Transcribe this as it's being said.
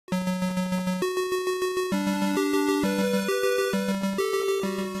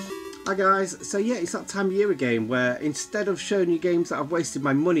Hi guys, so yeah, it's that time of year again where instead of showing you games that I've wasted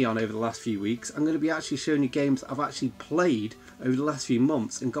my money on over the last few weeks, I'm going to be actually showing you games I've actually played over the last few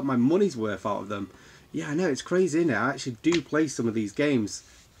months and got my money's worth out of them. Yeah, I know, it's crazy, isn't it? I actually do play some of these games.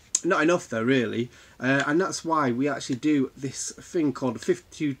 Not enough though, really, and that's why we actually do this thing called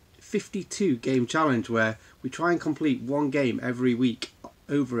the 52 game challenge, where we try and complete one game every week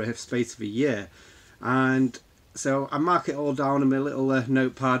over a space of a year. And so I mark it all down in my little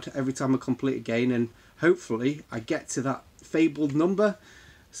notepad every time I complete a game, and hopefully I get to that fabled number.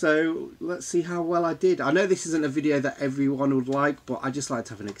 So let's see how well I did. I know this isn't a video that everyone would like, but I just like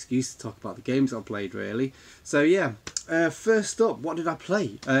to have an excuse to talk about the games I've played, really. So yeah, first up, what did I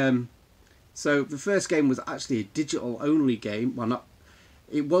play? So the first game was actually a digital only game. Well,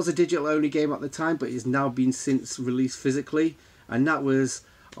 it was a digital only game at the time, but it's now been since released physically, and that was...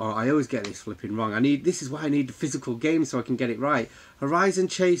 Oh, I always get this flipping wrong. This is why I need the physical game so I can get it right. Horizon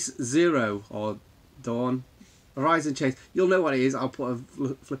Chase Zero, or Dawn. Horizon Chase. You'll know what it is. I'll put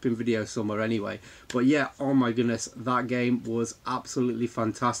a flipping video somewhere anyway. But yeah, oh my goodness, that game was absolutely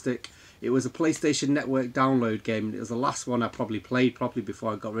fantastic. It was a PlayStation Network download game, and it was the last one I probably played properly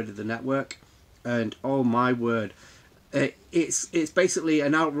before I got rid of the network. And oh my word, it's basically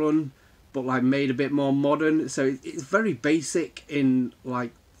an Outrun, but like made a bit more modern. So it's very basic in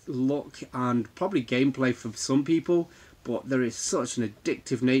like look and probably gameplay for some people, but there is such an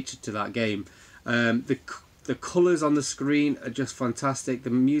addictive nature to that game. The colours on the screen are just fantastic. The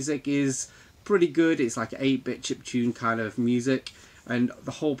music is pretty good. It's like 8-bit chiptune kind of music, and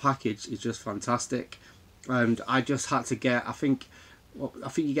the whole package is just fantastic. And I just had to get, I think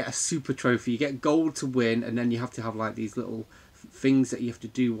you get a super trophy. You get gold to win, and then you have to have like these little things that you have to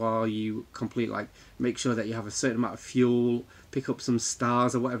do while you complete, like make sure that you have a certain amount of fuel, pick up some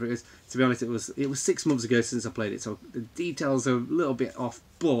stars or whatever it is. To be honest, it was 6 months ago since I played it, so the details are a little bit off,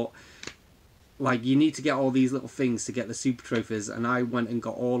 but like you need to get all these little things to get the super trophies, and I went and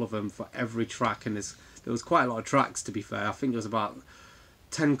got all of them for every track, and there was quite a lot of tracks, to be fair. I think there was about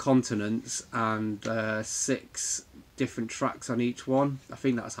 10 continents and 6 different tracks on each one. I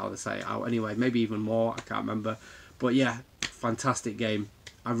think that's how they say it out anyway, maybe even more, I can't remember. But yeah, fantastic game.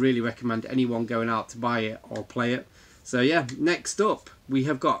 I really recommend anyone going out to buy it or play it. So yeah, next up we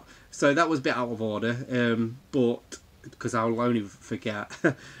have got, so that was a bit out of order, but because I'll only forget.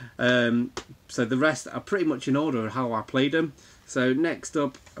 So the rest are pretty much in order of how I played them. So next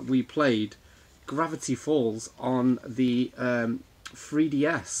up we played Gravity Falls on the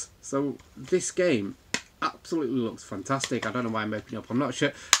 3DS. So this game absolutely looks fantastic. I don't know why I'm opening up. I'm not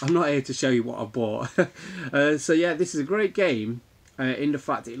sure. I'm not here to show you what I bought. So yeah, this is a great game in the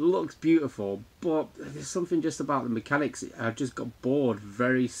fact it looks beautiful, but there's something just about the mechanics. I just got bored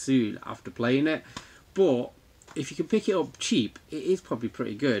very soon after playing it. But if you can pick it up cheap, it is probably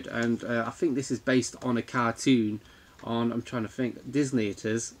pretty good. And I think this is based on a cartoon on, I'm trying to think, Disney it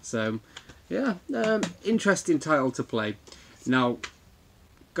is. So yeah, interesting title to play. Now,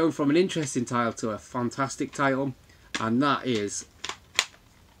 going from an interesting title to a fantastic title, and that is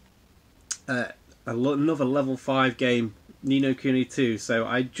another level 5 game, Ni no Kuni 2. So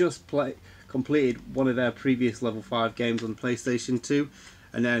I just completed one of their previous level 5 games on PlayStation 2,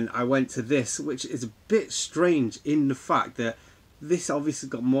 and then I went to this, which is a bit strange in the fact that this obviously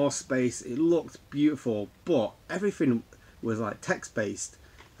got more space. It looked beautiful, but everything was like text based.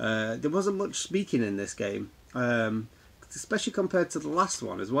 There wasn't much speaking in this game, especially compared to the last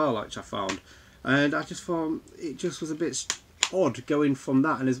one as well, which I found. And I just thought it just was a bit odd going from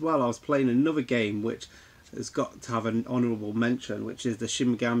that. And as well, I was playing another game which has got to have an honourable mention, which is the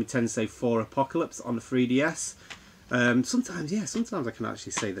Shin Megami Tensei 4 Apocalypse on the 3DS. Sometimes I can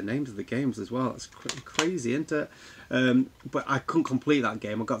actually say the names of the games as well. It's crazy, isn't it? But I couldn't complete that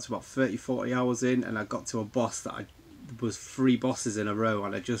game. I got to about 30-40 hours in, and I got to a boss that was 3 bosses in a row,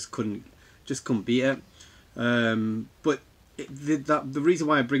 and I just couldn't beat it. But the reason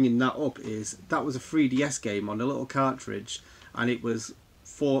why I'm bringing that up is that was a 3DS game on a little cartridge, and it was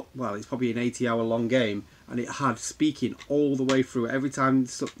it's probably an 80-hour long game, and it had speaking all the way through. Every time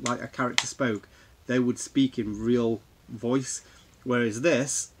like a character spoke, they would speak in real voice, whereas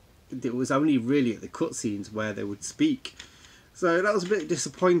this, it was only really at the cutscenes where they would speak. So that was a bit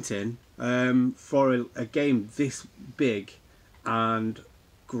disappointing for a game this big and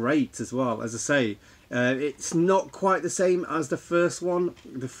great as well. As I say, it's not quite the same as the first one.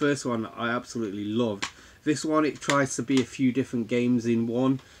 The first one I absolutely loved. This one, it tries to be a few different games in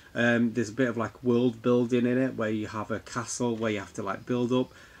one. There's a bit of like world building in it, where you have a castle where you have to like build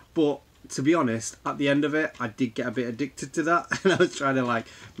up. But to be honest, at the end of it, I did get a bit addicted to that, and I was trying to like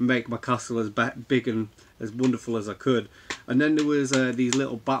make my castle as big and as wonderful as I could. And then there was these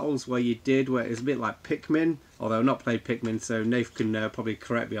little battles where where it's a bit like Pikmin, although I've not played Pikmin, so Nath can probably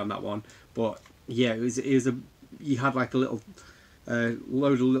correct me on that one. But yeah, you had like a little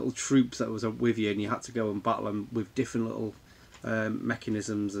load of little troops that was with you, and you had to go and battle them with different little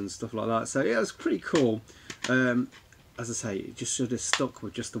mechanisms and stuff like that. So yeah, it was pretty cool. As I say, it just should have stuck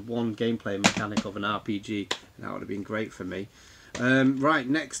with just the one gameplay mechanic of an RPG, and that would have been great for me. Right,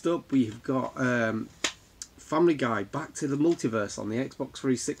 next up we've got Family Guy Back to the Multiverse on the Xbox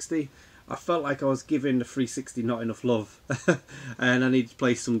 360. I felt like I was giving the 360 not enough love and I needed to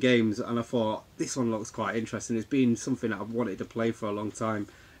play some games, and I thought this one looks quite interesting. It's been something that I've wanted to play for a long time,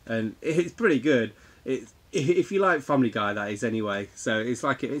 and it's pretty good. If you like Family Guy, that is, anyway. So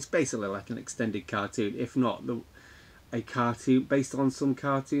it's basically like an extended cartoon, if not a cartoon based on some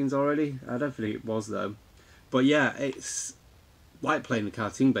cartoons already. I don't think it was though, but yeah, it's like playing a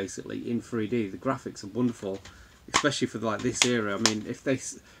cartoon basically in 3D. The graphics are wonderful, especially for like this era. I mean, if they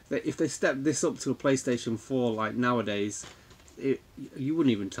step this up to a PlayStation 4 like nowadays, you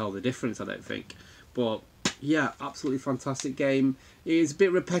wouldn't even tell the difference, I don't think. But yeah, absolutely fantastic game. It is a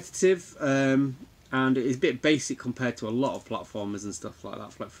bit repetitive, and it is a bit basic compared to a lot of platformers and stuff like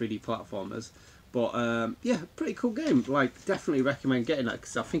that, like 3D platformers. But yeah, pretty cool game. Like, definitely recommend getting that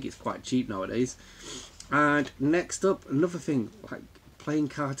because I think it's quite cheap nowadays. And next up, another thing, like playing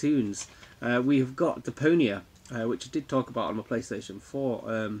cartoons. We have got Deponia, which I did talk about on my PlayStation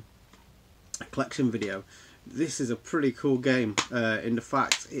 4 collection video. This is a pretty cool game in the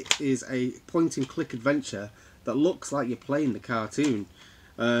fact it is a point and click adventure that looks like you're playing the cartoon.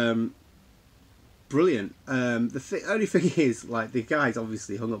 Brilliant. The only thing is, like, the guy's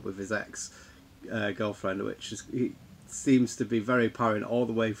obviously hung up with his ex-girlfriend, which seems to be very apparent all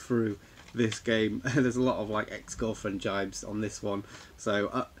the way through this game. There's a lot of like ex-girlfriend jibes on this one.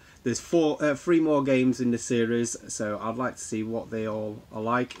 So there's three more games in the series, so I'd like to see what they all are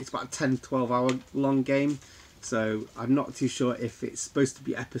like. It's about a 10-12 hour long game, so I'm not too sure if it's supposed to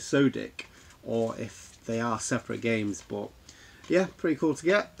be episodic or if they are separate games. But yeah, pretty cool to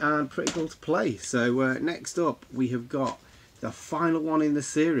get and pretty cool to play. So next up we have got the final one in the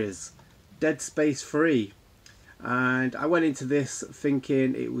series, Dead Space 3. And I went into this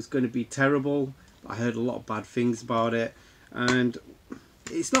thinking it was going to be terrible. I heard a lot of bad things about it, and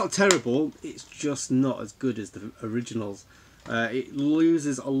it's not terrible, it's just not as good as the originals. It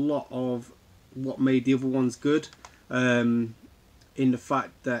loses a lot of what made the other ones good, in the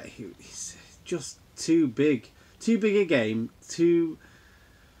fact that it's just too big a game, too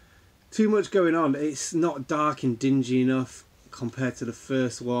much going on. It's not dark and dingy enough compared to the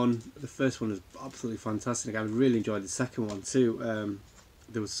first one. The first one was absolutely fantastic. I really enjoyed the second one too.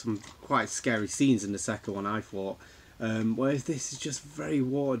 There was some quite scary scenes in the second one, I thought. Whereas this is just very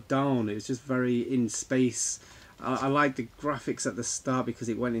watered down. It was just very in space. I liked the graphics at the start because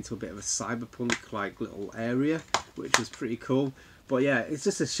it went into a bit of a cyberpunk like little area, which was pretty cool. But yeah, it's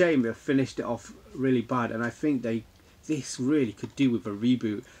just a shame they finished it off really bad, and I think this really could do with a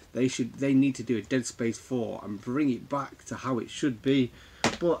reboot. They need to do a Dead Space 4 and bring it back to how it should be.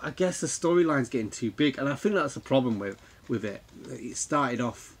 But I guess the storyline's getting too big, and I think that's the problem with it. It started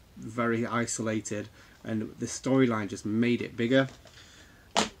off very isolated, and the storyline just made it bigger.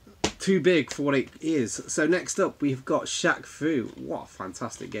 Too big for what it is. So next up we've got Shaq Fu. What a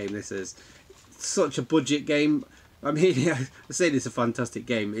fantastic game this is. Such a budget game. I mean, I say this is a fantastic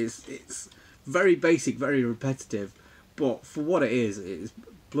game. It's very basic, very repetitive, but for what it is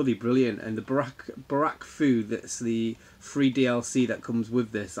bloody brilliant. And the Barack Fu, that's the free DLC that comes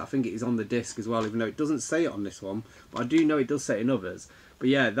with this. I think it is on the disc as well, even though it doesn't say it on this one, but I do know it does say it in others. But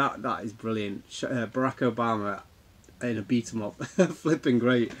yeah, that is brilliant. Barack Obama in a beat 'em up. Flipping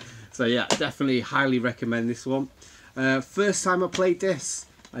great. So yeah, definitely highly recommend this one. First time I played this,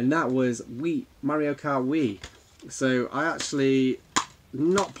 and that was Mario Kart Wii. So I actually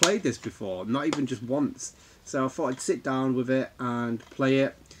not played this before, not even just once. So I thought I'd sit down with it and play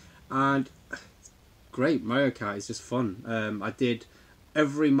it, and great. Mario Kart is just fun. I did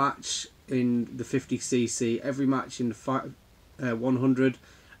every match in the 50cc, every match in the 100,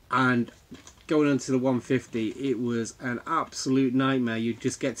 and going on to the 150, it was an absolute nightmare. You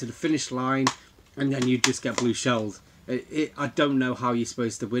just get to the finish line and then you just get blue shelled. I don't know how you're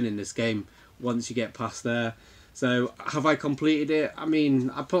supposed to win in this game once you get past there. So have I completed it? I mean,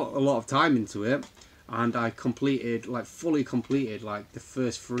 I put a lot of time into it, and I completed, like fully completed, like the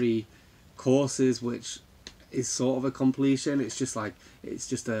first 3 courses, which is sort of a completion. It's just like, the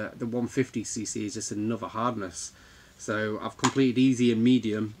 150cc is just another hardness. So I've completed easy and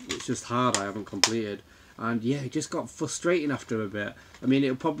medium. It's just hard I haven't completed. and yeah, it just got frustrating after a bit. I mean, it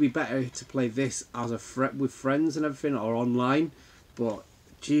would probably be better to play this as with friends and everything, or online, but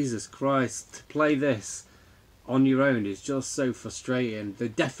Jesus Christ, to play this on your own is just so frustrating. They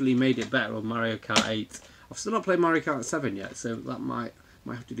definitely made it better on Mario Kart 8. I've still not played Mario Kart 7 yet, so that might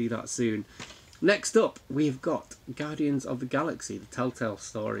have to do that soon. Next up, we've got Guardians of the Galaxy, the Telltale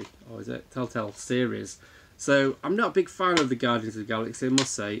story, or is it Telltale series? So I'm not a big fan of the Guardians of the Galaxy, I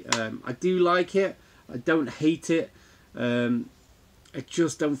must say. I do like it. I don't hate it. I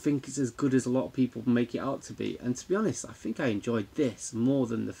just don't think it's as good as a lot of people make it out to be. And to be honest, I think I enjoyed this more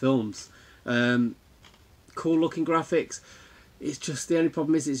than the films. Cool looking graphics. It's just, the only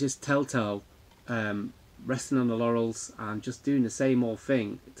problem is it's just Telltale resting on the laurels and just doing the same old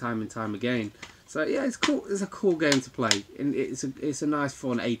thing time and time again. So yeah, it's cool. It's a cool game to play, and it's a nice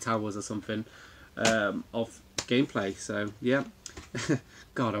fun 8 hours or something of gameplay. So yeah.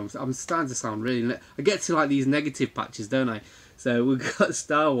 God, I'm starting to sound really... I get to like these negative patches, don't I? So we've got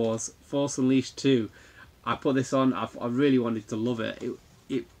Star Wars Force Unleashed 2. I put this on. I really wanted to love it.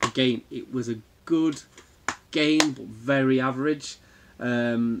 Again, it was a good game, but very average.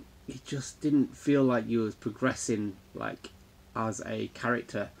 It just didn't feel like you was progressing like as a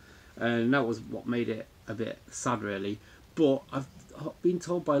character, and that was what made it a bit sad, really. But I've been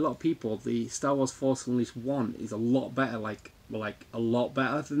told by a lot of people the Star Wars Force Unleashed 1 is a lot better, like a lot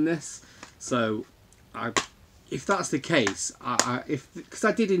better than this. So if that's the case, because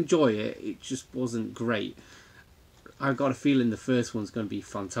I did enjoy it, it just wasn't great. I've got a feeling the first one's going to be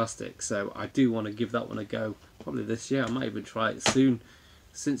fantastic, so I do want to give that one a go. Probably this year. I might even try it soon,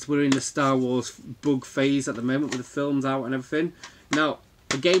 since we're in the Star Wars bug phase at the moment with the films out and everything. Now,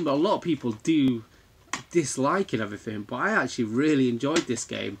 a game that a lot of people do dislike and everything, but I actually really enjoyed this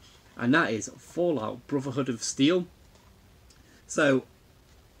game, and that is Fallout Brotherhood of Steel. So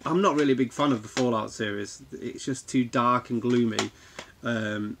I'm not really a big fan of the Fallout series. It's just too dark and gloomy,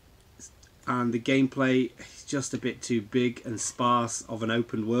 and the gameplay is just a bit too big and sparse of an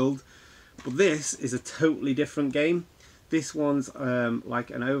open world. But this is a totally different game. This one's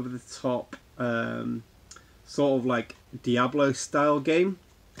like an over-the-top sort of like Diablo style game,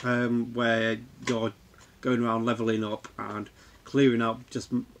 where you're going around leveling up and clearing up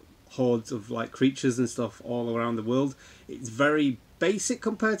just hordes of like creatures and stuff all around the world. It's very basic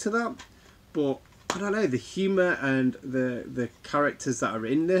compared to that, but I don't know, the humour and the characters that are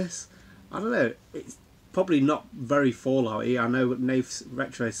in this, I don't know, it's probably not very Fallout-y. I know Nath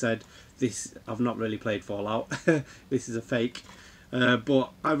Retro said this, I've not really played Fallout, this is a fake,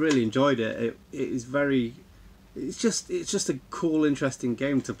 but I really enjoyed it. It's just a cool, interesting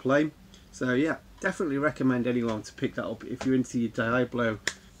game to play. So yeah, definitely recommend anyone to pick that up if you're into your Diablo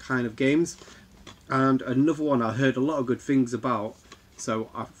kind of games. And another one I heard a lot of good things about, so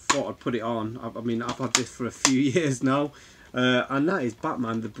I thought I'd put it on. I mean, I've had this for a few years now, and that is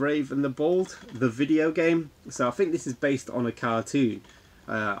Batman the Brave and the Bold, the video game. So I think this is based on a cartoon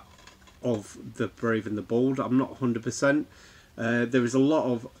of the Brave and the Bold. I'm not 100%. There is a lot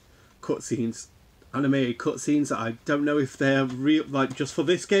of cutscenes, animated cutscenes, that I don't know if they're real, like just for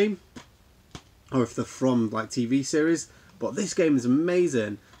this game, or if they're from like TV series. But this game is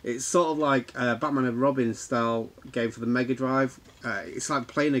amazing. It's sort of like a Batman and Robin style game for the Mega Drive. It's like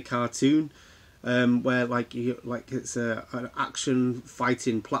playing a cartoon, where it's an action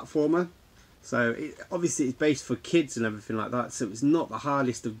fighting platformer. So obviously it's based for kids and everything like that. So it's not the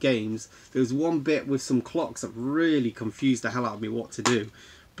hardest of games. There was one bit with some clocks that really confused the hell out of me what to do.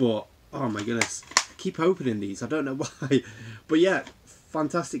 But oh my goodness, I keep opening these. I don't know why. But yeah,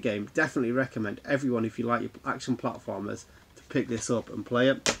 fantastic game. Definitely recommend everyone, if you like your action platformers, to pick this up and play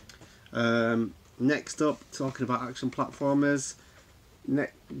it. Next up, talking about action platformers,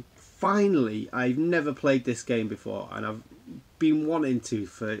 finally, I've never played this game before, and I've been wanting to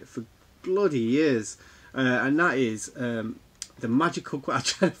for bloody years, and that is the Magical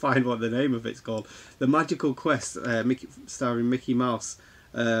Quest. I'm trying to find what the name of it's called. The Magical Quest, starring Mickey Mouse.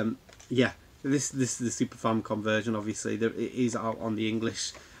 Yeah, this is the Super Famicom version. Obviously, it is out on the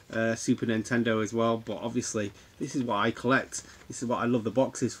English Super Nintendo as well, but obviously this is what I collect. This is what I love the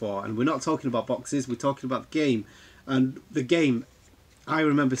boxes for, and we're not talking about boxes, we're talking about the game. And the game, I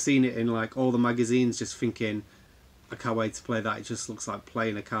remember seeing it in like all the magazines, just thinking, I can't wait to play that. It just looks like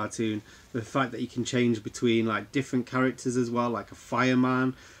playing a cartoon. The fact that you can change between like different characters as well, like a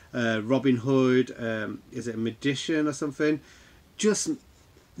fireman, Robin Hood, is it a magician or something, just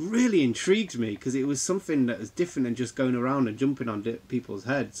really intrigued me, because it was something that was different than just going around and jumping on people's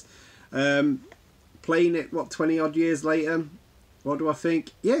heads. Playing it, what, 20 odd years later, what do I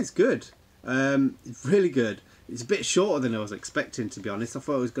think? Yeah, it's good. It's really good. It's a bit shorter than I was expecting, to be honest. I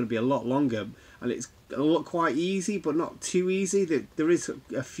thought it was going to be a lot longer, and it's a lot quite easy, but not too easy. There is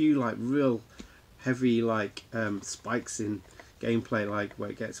a few like real heavy like spikes in gameplay, like where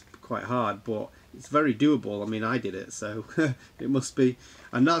it gets quite hard, but it's very doable. I mean, I did it, so it must be.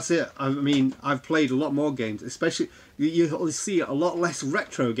 And that's it. I mean, I've played a lot more games, especially you'll see a lot less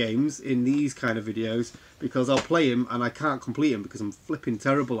retro games in these kind of videos, because I'll play them and I can't complete them because I'm flipping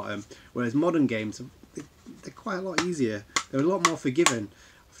terrible at them. Whereas modern games, they're quite a lot easier. They're a lot more forgiving.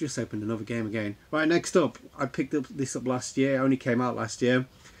 I've just opened another game again. Right, next up, I picked this up last year. It only came out last year.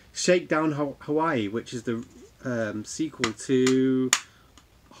 Shakedown Hawaii, which is the sequel to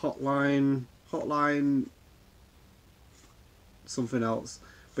Hotline something else.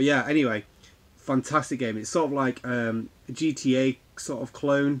 But yeah, anyway, fantastic game. It's sort of like a GTA sort of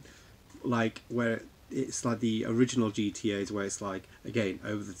clone, like where it's like the original GTAs, where it's like, again,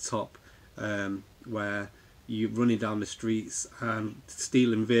 over the top, where you're running down the streets and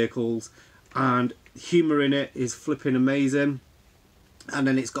stealing vehicles, and humour in it is flipping amazing. And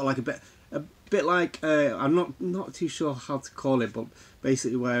then it's got like a bit like I'm not too sure how to call it, but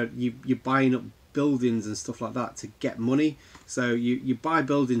basically where you're buying up buildings and stuff like that to get money. So you buy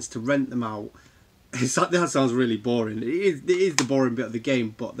buildings to rent them out. That sounds really boring. It is the boring bit of the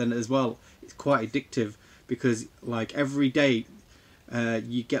game, but then as well it's quite addictive, because like every day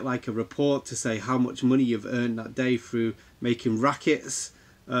you get like a report to say how much money you've earned that day through making rackets,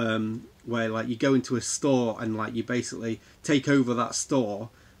 where like you go into a store and like you basically take over that store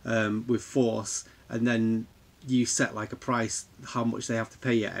with force, and then you set like a price, how much they have to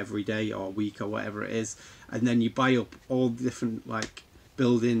pay you every day or week or whatever it is, and then you buy up all the different like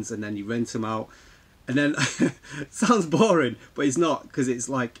buildings and then you rent them out. And then it sounds boring, but it's not, because it's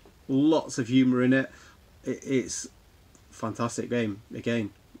like lots of humour in it. It's fantastic game. Again,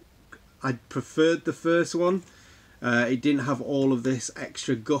 I preferred the first one. It didn't have all of this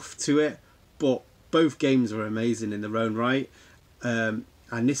extra guff to it, but both games are amazing in their own right. And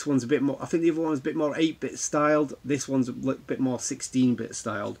this one's a bit more, I think the other one was a bit more 8-bit styled. This one's a bit more 16-bit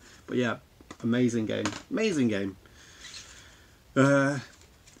styled. But yeah, amazing game. Amazing game.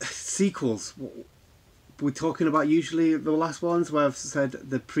 Sequels. We're talking about usually the last ones where I've said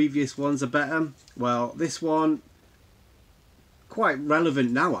the previous ones are better. Well, this one, quite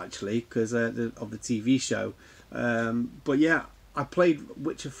relevant now actually, because of the TV show. But yeah, I played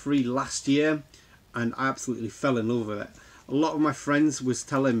Witcher 3 last year and I absolutely fell in love with it. A lot of my friends was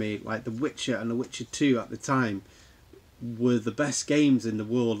telling me like The Witcher and The Witcher 2 at the time were the best games in the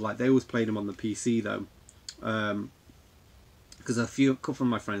world. Like they always played them on the PC though, because a couple of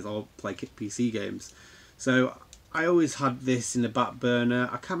my friends all play PC games. So I always had this in the back burner.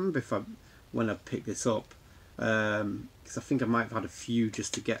 I can't remember when I picked this up, because I think I might have had a few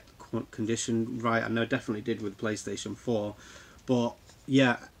just to get condition right. I know I definitely did with PlayStation 4, but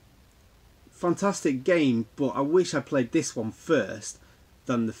yeah, fantastic game. But I wish I played this one first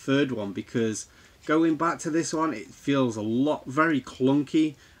than the third one, because going back to this one, it feels very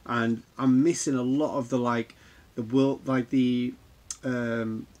clunky, and I'm missing a lot of the the world, like the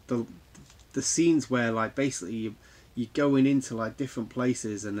scenes where like basically you're going into like different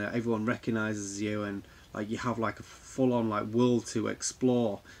places and everyone recognizes you, and like you have like a full-on like world to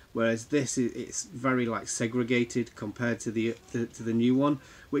explore. Whereas this it's very like segregated compared to the new one,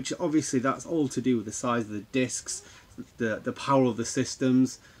 which obviously that's all to do with the size of the discs, the power of the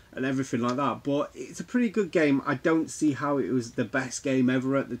systems and everything like that. But it's a pretty good game. I don't see how it was the best game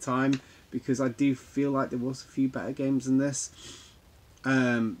ever at the time, because I do feel like there was a few better games than this.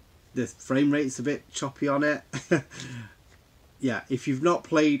 The frame rate's a bit choppy on it. Yeah, if you've not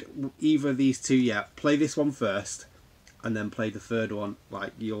played either of these two yet, play this one first and then play the third one.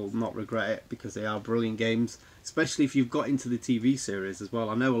 Like, you'll not regret it, because they are brilliant games, especially if you've got into the TV series as well.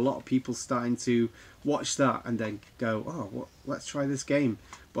 I know a lot of people starting to watch that and then go, oh, let's try this game.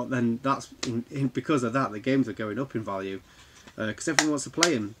 But then that's because of that, the games are going up in value, because everyone wants to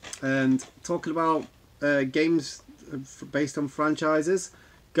play them. And talking about games based on franchises,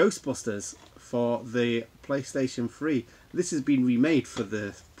 Ghostbusters for the PlayStation 3. This has been remade for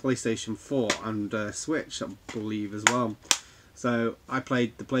the PlayStation 4 and Switch, I believe, as well. So I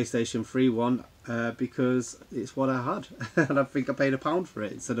played the PlayStation 3 one because it's what I had. And I think I paid £1 for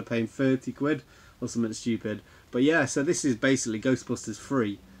it instead of paying 30 quid or something stupid. But yeah, so this is basically Ghostbusters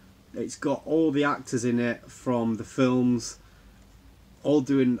 3. It's got all the actors in it from the films, all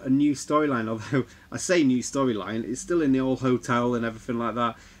doing a new storyline. Although I say new storyline, it's still in the old hotel and everything like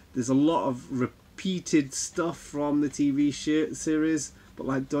that. There's a lot of repeated stuff from the TV series, but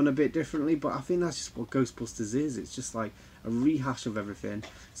like done a bit differently. But I think that's just what Ghostbusters is. It's just like a rehash of everything.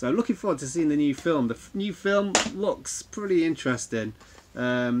 So looking forward to seeing the new film. The new film looks pretty interesting.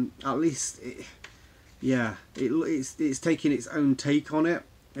 At least, it's taking its own take on it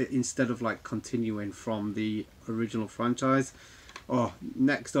instead of like continuing from the original franchise. Oh,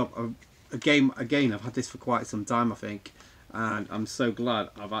 next up, a game again. I've had this for quite some time, I think, and I'm so glad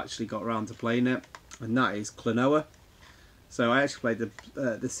I've actually got around to playing it, and that is Klonoa. So I actually played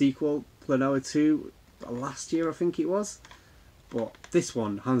the sequel, Klonoa 2, last year, I think it was. But this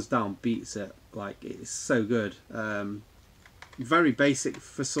one, hands down, beats it. Like, it's so good. Very basic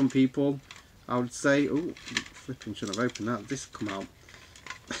for some people, I would say. Oh, flipping, shouldn't have opened that. This come out.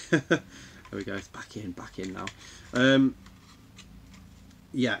 There we go. It's back in now.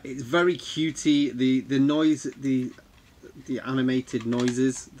 Yeah, it's very cutey. The noise, the animated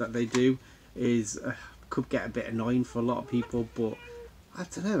noises that they do is could get a bit annoying for a lot of people, but I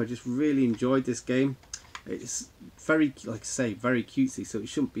don't know. I just really enjoyed this game. It's very, like I say, very cutesy, so it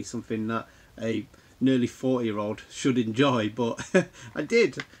shouldn't be something that a nearly 40-year-old should enjoy, but I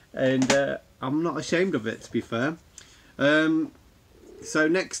did, and I'm not ashamed of it, to be fair. So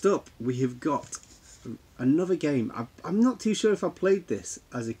next up, we have got another game. I'm not too sure if I played this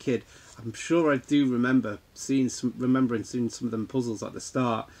as a kid. I'm sure I do remembering seeing some of them puzzles at the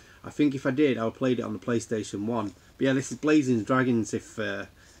start. I think if I did, I played it on the PlayStation 1. But yeah, this is Blazing Dragons, if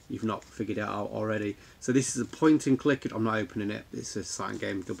you've not figured it out already. So this is a point and click. I'm not opening it. It's a Saturn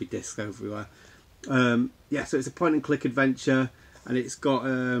game. There'll be discs everywhere. Yeah, so it's a point and click adventure, and it's got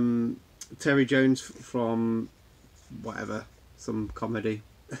Terry Jones from whatever, some comedy.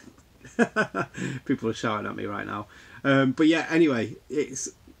 People are shouting at me right now. But yeah, anyway, it's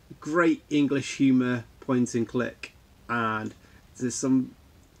great English humour, point and click, and there's some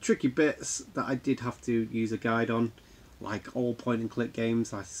tricky bits that I did have to use a guide on, like all point and click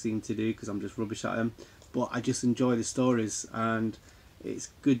games I seem to do, because I'm just rubbish at them. But I just enjoy the stories, and it's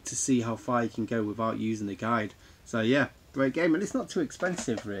good to see how far you can go without using the guide. So yeah, great game, and it's not too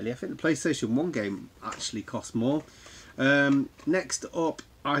expensive really. I think the PlayStation 1 game actually costs more. Next up,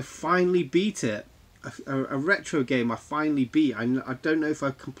 I finally beat it. A retro game I finally beat. I don't know if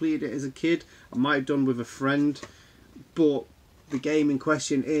I completed it as a kid. I might have done with a friend, but the game in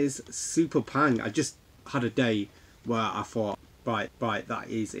question is Super Pang. I just had a day where I thought, right, that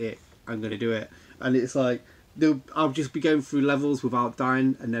is it. I'm going to do it. And it's like, I'll just be going through levels without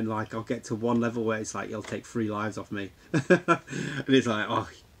dying, and then like I'll get to one level where it's like it'll take 3 lives off me. And it's like, oh,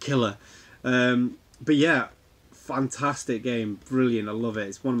 killer. But yeah, fantastic game, brilliant. I love it.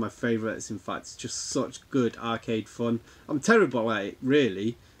 It's one of my favourites. In fact, it's just such good arcade fun. I'm terrible at it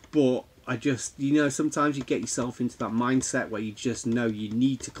really, but I just, you know, sometimes you get yourself into that mindset where you just know you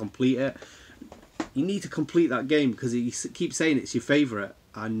need to complete it. You need to complete that game because you keep saying it's your favourite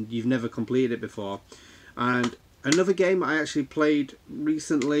and you've never completed it before. And another game I actually played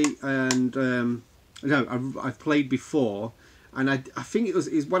recently, and no, I've played before, and I think it was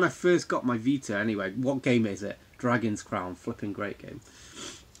when I first got my Vita. Anyway, what game is it? Dragon's Crown, flipping great game.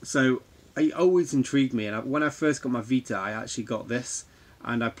 So it always intrigued me, and when I first got my Vita, I actually got this,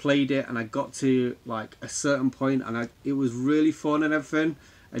 and I played it, and I got to like a certain point, and it was really fun and everything,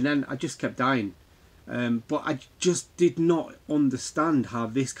 and then I just kept dying. But I just did not understand how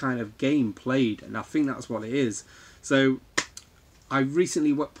this kind of game played, and I think that's what it is. So I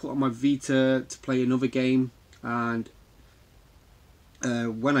recently put on my Vita to play another game, and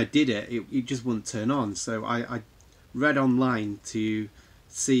when I did it, it just wouldn't turn on. So I read online to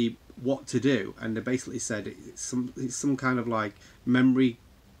see what to do, and they basically said it's some kind of like memory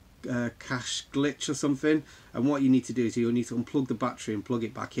cache glitch or something, and what you need to do is you'll need to unplug the battery and plug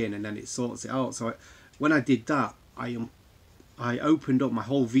it back in, and then it sorts it out. So when I did that, I opened up my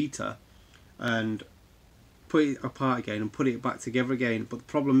whole Vita and put it apart again and put it back together again. But the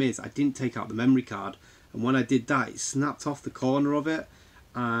problem is I didn't take out the memory card, and when I did that, it snapped off the corner of it,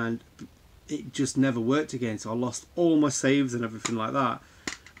 and it just never worked again. So I lost all my saves and everything like that.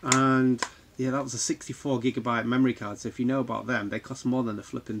 And yeah, that was a 64GB memory card. So if you know about them, they cost more than the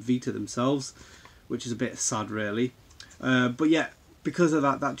flipping Vita themselves, which is a bit sad really. But yeah, because of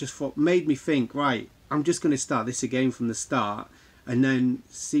that, that just made me think, right, I'm just going to start this again from the start and then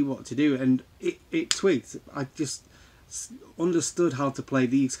see what to do. And it twigged. I just understood how to play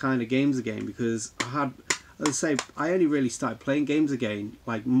these kind of games again, because I had, as I say, I only really started playing games again,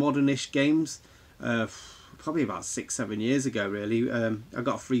 like modernish games, probably about 6-7 years ago really. I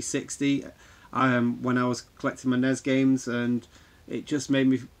got a 360 when I was collecting my NES games, and it just made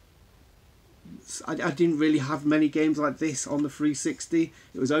me, I didn't really have many games like this on the 360.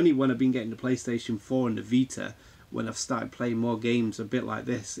 It was only when I've been getting the PlayStation 4 and the Vita when I've started playing more games a bit like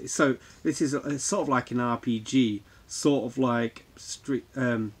this. So this is it's sort of like an RPG, sort of like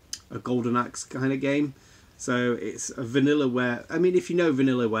a Golden Axe kind of game. So it's a Vanillaware. I mean, if you know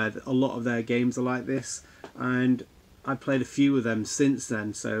Vanillaware, a lot of their games are like this, and I played a few of them since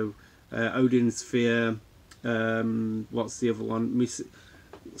then. So Odin's Sphere, what's the other one?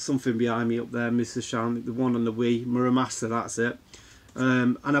 Something behind me up there, Mr. Shan, the one on the Wii, Muramasa, that's it.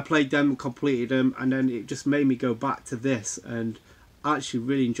 And I played them, completed them, and then it just made me go back to this and actually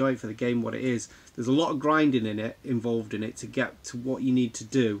really enjoy it for the game what it is. There's a lot of grinding involved in it to get to what you need to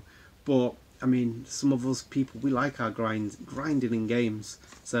do, but I mean, some of us people, we like our grinding in games.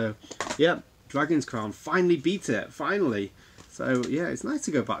 So yeah, Dragon's Crown, finally beat it, finally. So yeah, it's nice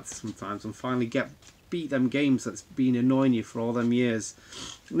to go back to sometimes and finally beat them games that's been annoying you for all them years.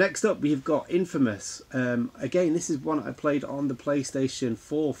 Next up, we've got Infamous. Again, this is one I played on the PlayStation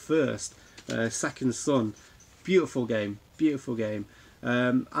 4 first, Second Son. Beautiful game, beautiful game.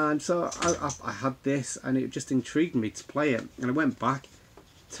 And so I had this, and it just intrigued me to play it, and I went back,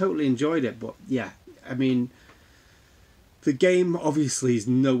 totally enjoyed it. But yeah, I mean, the game obviously is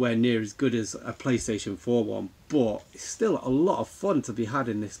nowhere near as good as a PlayStation 4 one, but it's still a lot of fun to be had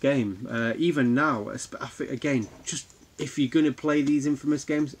in this game. Even now, again, just if you're going to play these Infamous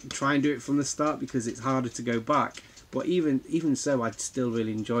games, try and do it from the start, because it's harder to go back. But even so, I still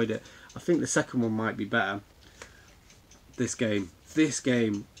really enjoyed it. I think the second one might be better. This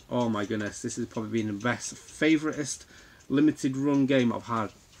game, oh my goodness, this has probably been the best, favouriteest limited run game I've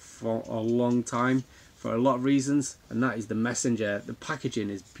had for a long time, for a lot of reasons, and that is the Messenger. The packaging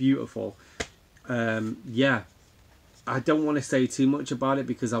is beautiful. Yeah, I don't want to say too much about it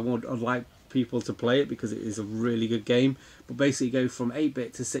because I'd like people to play it, because it is a really good game. But basically you go from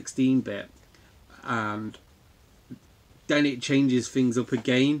 8-bit to 16-bit, and then it changes things up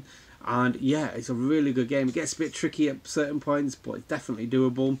again. And yeah, it's a really good game. It gets a bit tricky at certain points, but it's definitely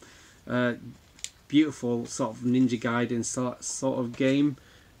doable. Beautiful sort of Ninja Gaiden sort of game.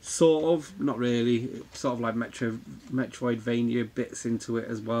 Sort of, not really. Sort of like Metroidvania bits into it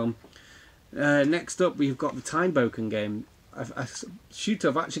as well. Next up, we've got the Time Boken game. I've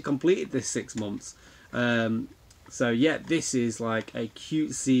actually completed this 6 months. So yeah, this is like a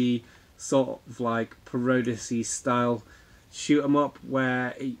cutesy sort of like Parodisy style shoot 'em up,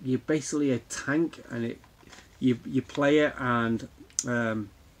 where you're basically a tank, and you play it, and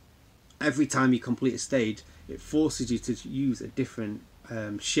every time you complete a stage, it forces you to use a different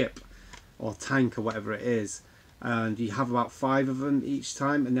ship or tank or whatever it is, and you have about 5 of them each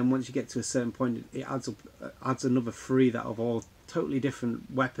time. And then once you get to a certain point, it adds another 3 that have all totally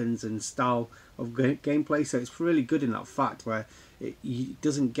different weapons and style of gameplay. So it's really good in that fact, where it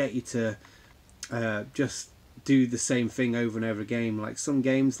doesn't get you to just do the same thing over and over again. Like some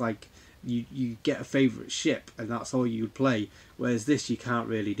games, like you get a favourite ship and that's all you would play, whereas this, you can't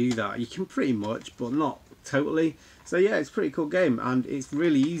really do that. You can pretty much, but not totally. So yeah, it's a pretty cool game, and it's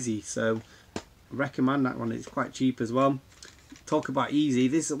really easy, so I recommend that one. It's quite cheap as well. Talk about easy,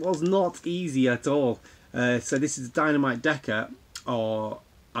 this was not easy at all. So this is Dynamite Decker, or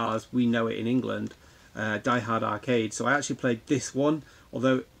as we know it in England, Die Hard Arcade. So I actually played this one,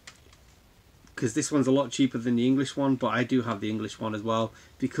 although because this one's a lot cheaper than the English one, but I do have the English one as well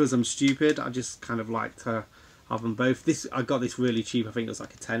because I'm stupid. I just kind of like to have them both. I got this really cheap. I think it was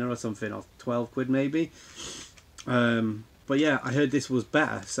like a tenner or something, or 12 quid maybe. But yeah, I heard this was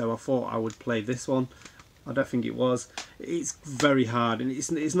better, so I thought I would play this one. I don't think it was. It's very hard, and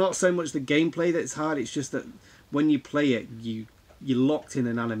it's not so much the gameplay that's hard. It's just that when you play it, you're locked in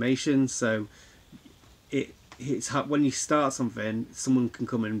an animation. So it's hard. When you start something, someone can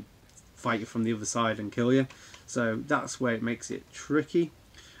come and fight you from the other side and kill you. So that's where it makes it tricky.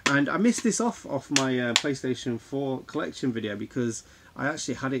 And I missed this off my PlayStation 4 collection video, because I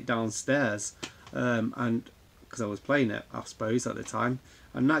actually had it downstairs, and because I was playing it, I suppose, at the time.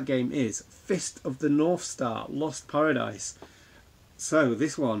 And that game is Fist of the North Star, Lost Paradise. So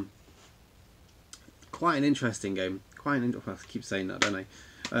this one, quite an interesting game. I keep saying that, don't I?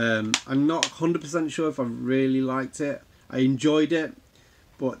 I'm not 100% sure if I really liked it. I enjoyed it,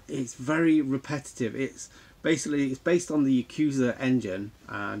 but it's very repetitive. It's based on the Yakuza engine,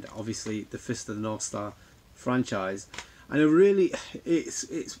 and obviously the Fist of the North Star franchise. And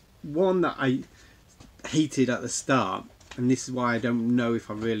it's one that I hated at the start, and this is why I don't know if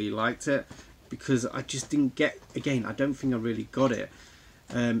I really liked it, because I just didn't get, again, I don't think I really got it.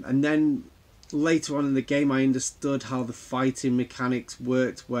 And then later on in the game, I understood how the fighting mechanics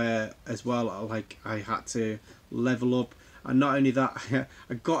worked, where as well, like, I had to level up. And not only that,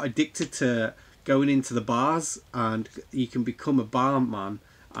 I got addicted to going into the bars, and you can become a barman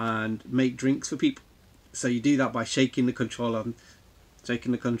and make drinks for people. So you do that by shaking the controller.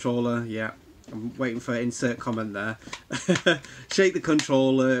 Shaking the controller, yeah. I'm waiting for insert comment there. Shake the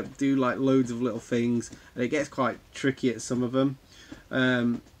controller, do like loads of little things, and it gets quite tricky at some of them.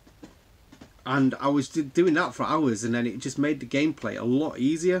 And I was doing that for hours, and then it just made the gameplay a lot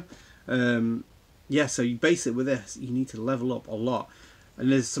easier. Yeah, so you basically with this, you need to level up a lot,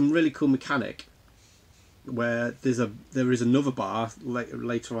 and there's some really cool mechanic where there is another bar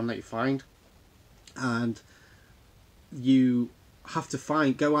later on that you find, and you have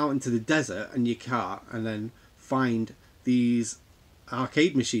to go out into the desert in your car and then find these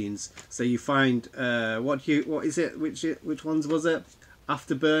arcade machines. So you find what is it? Which ones was it?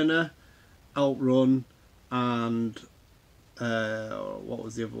 Afterburner, Outrun, and what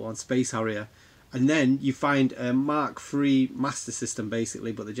was the other one? Space Harrier. And then you find a Mark III Master System,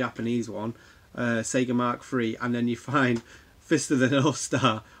 basically, but the Japanese one, Sega Mark III, and then you find Fist of the North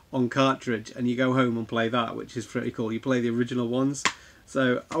Star on cartridge, and you go home and play that, which is pretty cool. You play the original ones.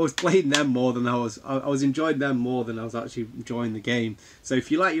 So I was playing them more than I was enjoying them more than I was actually enjoying the game. So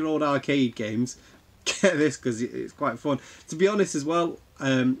if you like your old arcade games, get this, because it's quite fun. To be honest as well,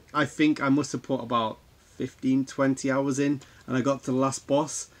 I think I must have put about 15-20 hours in, and I got to the last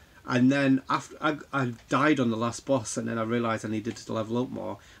boss, and then after I died on the last boss, and then I realised I needed to level up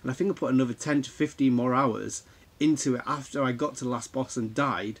more, and I think I put another 10 to 15 more hours into it after I got to the last boss and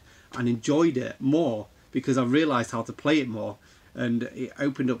died, and enjoyed it more because I realised how to play it more, and it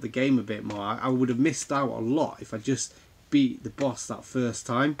opened up the game a bit more. I would have missed out a lot if I just beat the boss that first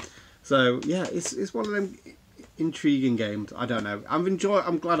time. So yeah, it's one of them intriguing games. I don't know. I'm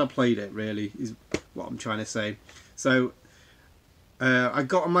glad I played it, really, is what I'm trying to say. So I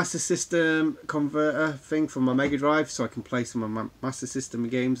got a Master System converter thing for my Mega Drive, so I can play some of my Master System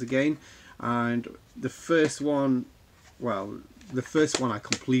games again. And the first one I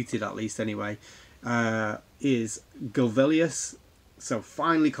completed, at least anyway, is Galvelius. So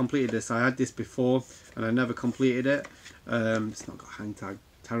finally completed this. I had this before and I never completed it. It's not got a hang tag.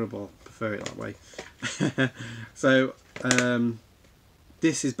 Terrible. Prefer it that way. So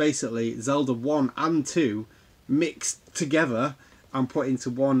this is basically Zelda 1 and 2 mixed together and put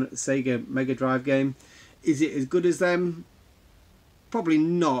into one Sega Mega Drive game. Is it as good as them? Probably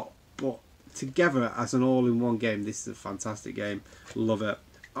not, but together as an all-in-one game, this is a fantastic game. Love it.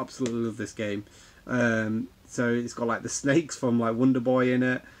 Absolutely love this game. So it's got like the snakes from like Wonder Boy in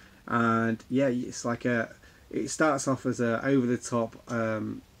it, and yeah, it's like it starts off as a over-the-top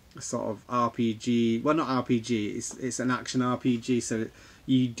sort of RPG. Well, not RPG. It's an action RPG. So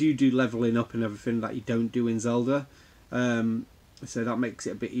you do leveling up and everything that you don't do in Zelda. So that makes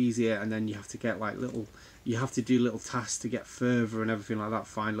it a bit easier, and then you have to get like you have to do little tasks to get further and everything like that.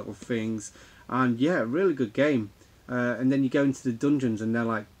 Find little things, and yeah, really good game. And then you go into the dungeons, and they're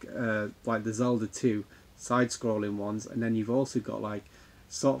like the Zelda 2 side-scrolling ones, and then you've also got like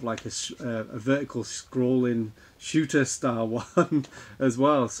sort of like a vertical scrolling shooter style one as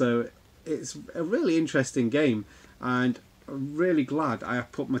well. So it's a really interesting game, and I'm really glad I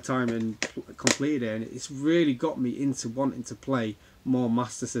put my time and completed it, and it's really got me into wanting to play more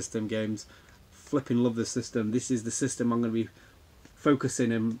Master System games. Flipping love the system. This is the system I'm going to be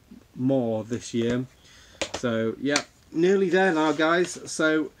focusing in more this year. So yeah, nearly there now, guys.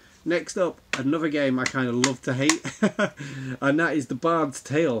 So next up, another game I kind of love to hate, and that is the Bard's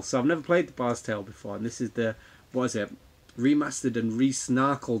Tale. So I've never played the Bard's Tale before, and this is the, what is it, remastered and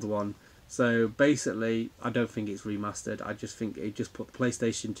re-snarkled one. So basically, I don't think it's remastered. I just think it just put the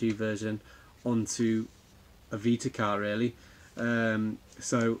PlayStation 2 version onto a Vita car, really.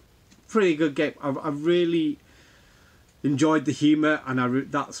 So pretty good game. I really enjoyed the humour,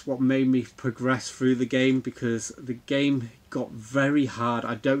 and that's what made me progress through the game, because the game got very hard.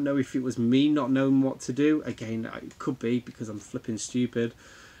 I don't know if it was me not knowing what to do. Again, it could be because I'm flipping stupid.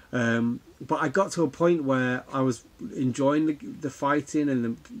 But I got to a point where I was enjoying the fighting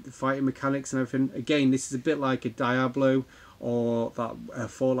and the fighting mechanics and everything. Again, this is a bit like a Diablo or that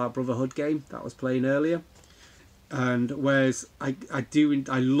Fallout Brotherhood game that I was playing earlier. And whereas I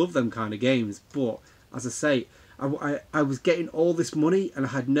love them kind of games, but as I say, I was getting all this money and I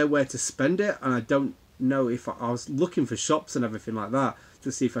had nowhere to spend it, and I don't know if I was looking for shops and everything like that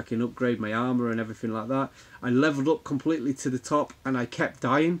to see if I can upgrade my armour and everything like that. I leveled up completely to the top, and I kept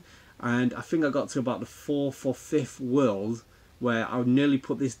dying, and I think I got to about the 4th or 5th world where I nearly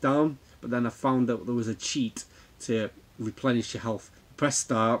put this down, but then I found that there was a cheat to replenish your health. Press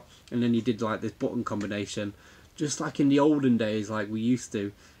start, and then you did like this button combination, just like in the olden days like we used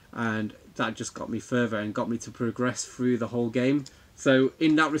to, and that just got me further and got me to progress through the whole game. So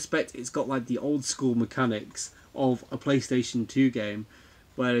in that respect, it's got like the old school mechanics of a PlayStation 2 game,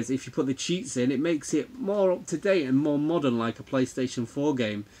 Whereas if you put the cheats in, it makes it more up to date and more modern, like a PlayStation 4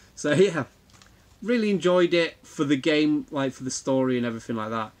 game. So yeah, really enjoyed it for the game, like for the story and everything like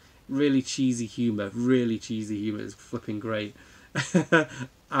that. Really cheesy humour, It's flipping great. But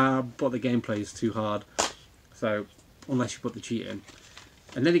the gameplay is too hard. So unless you put the cheat in,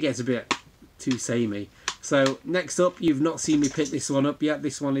 and then it gets a bit too samey. So next up, you've not seen me pick this one up yet.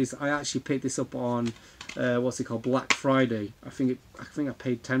 This one is, I actually picked this up on what's it called, Black Friday. I think I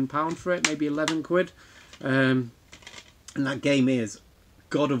paid £10 for it, maybe 11 quid. And that game is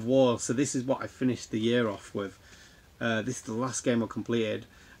God of War. So this is what I finished the year off with. This is the last game I completed,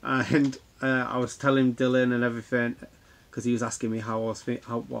 and I was telling Dylan and everything because he was asking me what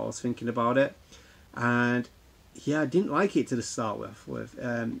I was thinking about it, and yeah, I didn't like it to start with.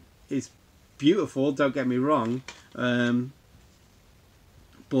 It's beautiful, don't get me wrong, but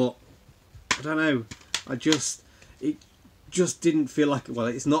I don't know. It just didn't feel like, well,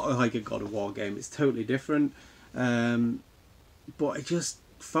 it's not like a God of War game. It's totally different, but it just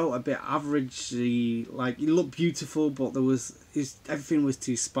felt a bit averagey. Like, it looked beautiful, but everything was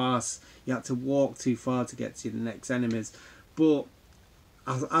too sparse. You had to walk too far to get to the next enemies. But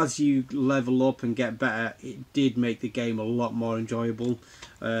as you level up and get better, it did make the game a lot more enjoyable.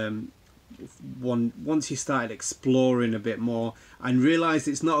 Once you started exploring a bit more and realised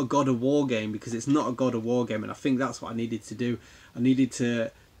it's not a God of War game, because it's not a God of War game, and I think that's what I needed to do. I needed to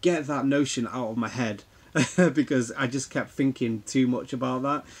get that notion out of my head because I just kept thinking too much about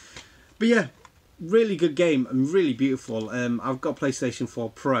that. But yeah, really good game and really beautiful. I've got PlayStation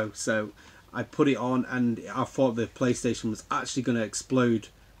 4 Pro, so I put it on and I thought the PlayStation was actually going to explode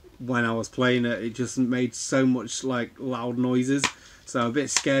when I was playing it. It just made so much like loud noises, so I'm a bit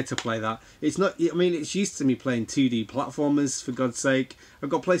scared to play that. It's not, I mean, it's used to me playing 2D platformers, for God's sake. I've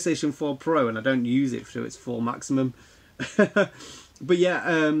got PlayStation 4 Pro and I don't use it to its full maximum. But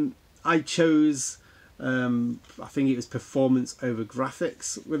yeah, I chose, I think it was performance over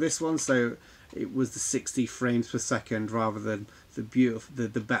graphics with this one, so it was the 60 frames per second rather than the beautiful,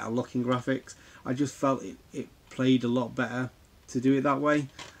 the better looking graphics. I just felt it played a lot better to do it that way.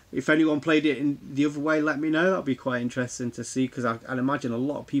 If anyone played it in the other way, let me know. That'd be quite interesting to see, because I'd imagine a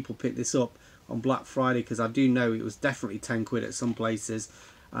lot of people picked this up on Black Friday, because I do know it was definitely 10 quid at some places.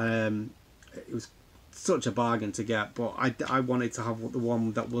 It was such a bargain to get, but I wanted to have the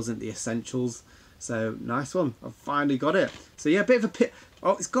one that wasn't the essentials. So nice one, I've finally got it. So yeah, a bit of a pick.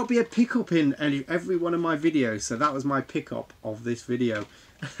 Oh, it's got to be a pickup in every one of my videos, so that was my pickup of this video.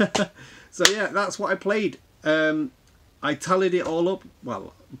 So yeah, that's what I played. I tallied it all up,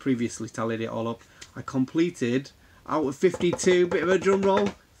 well, previously tallied it all up. I completed, out of 52, bit of a drum roll,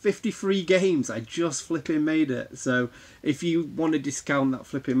 53 games. I just flipping made it. So if you want to discount that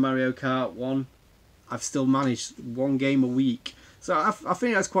flipping Mario Kart one, I've still managed one game a week. So I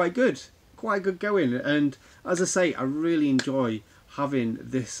think that's quite good going. And as I say, I really enjoy having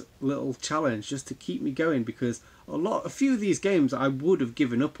this little challenge just to keep me going, because a few of these games I would have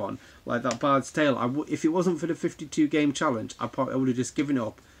given up on, like that Bard's Tale. If it wasn't for the 52 game challenge, I probably would have just given it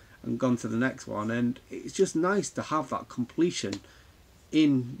up and gone to the next one. And it's just nice to have that completion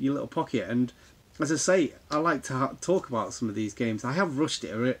in your little pocket. And as I say, I like to talk about some of these games. I have rushed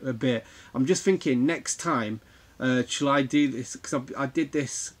it a bit. I'm just thinking next time, shall I do this, because I did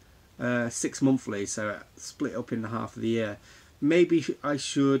this 6 monthly, so I split up in half of the year. Maybe I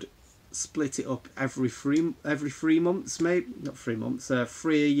should split it up every 3 months, maybe not 3 months,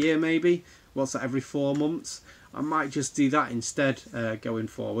 3 a year maybe. What's that, every 4 months? I might just do that instead going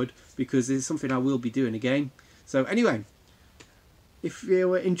forward, because it's something I will be doing again. So anyway, if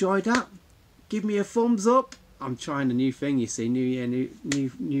you enjoyed that, give me a thumbs up. I'm trying a new thing, you see, new year,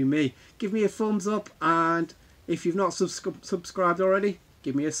 new me. Give me a thumbs up, and if you've not subscribed already,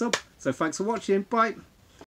 give me a sub. So thanks for watching, bye.